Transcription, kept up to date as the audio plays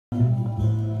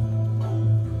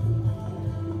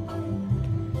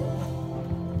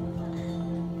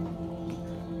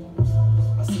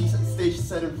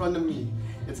set in front of me.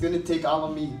 It's gonna take all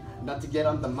of me not to get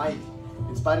on the mic.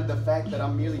 In spite of the fact that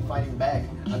I'm merely fighting back,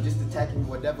 I'm just attacking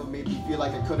whatever made me feel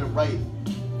like I couldn't write.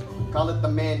 Call it the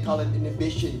man, call it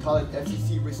inhibition, call it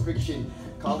FCC restriction,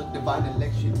 call it divine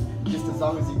election, just as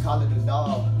long as you call it a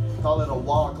doll. Call it a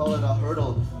wall, call it a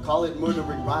hurdle, call it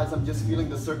murdering rise. I'm just feeling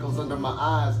the circles under my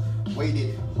eyes.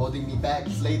 Waited, holding me back,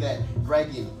 slay that,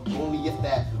 dragging, only if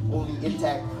that, only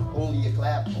intact, only a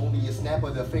clap, only a snap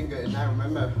of the finger. And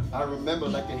I remember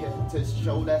like a hypnotist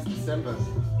show last December.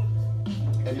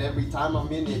 And every time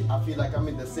I'm in it, I feel like I'm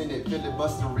in the Senate,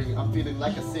 filibustering, I'm feeling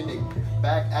like a cynic.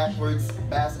 Backwards,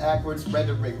 backwards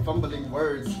rhetoric, fumbling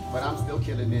words, but I'm still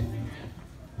killing it.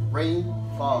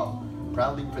 Rainfall,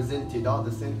 proudly presented, all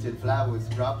the scented flowers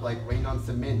drop like rain on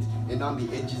cement, and on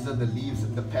the edges of the leaves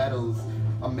of the petals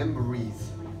are memories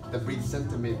that breathe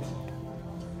sentiment.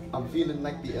 I'm feeling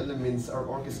like the elements are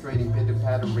orchestrating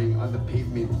pitter-pattering on the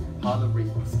pavement, hollering,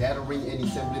 scattering any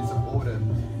semblance of order,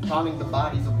 calling the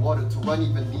bodies of water to run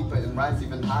even deeper and rise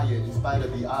even higher in spite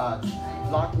of the odds.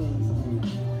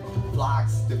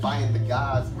 Flocks defying the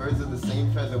gods, birds of the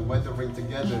same feather weathering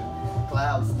together,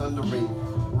 clouds thundering,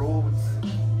 roads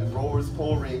and roars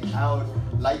pouring out,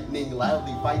 lightning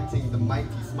loudly fighting, the mighty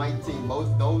smiting,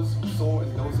 both those who soar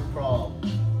and those who crawl.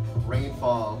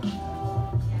 Rainfall.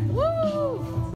 Woo!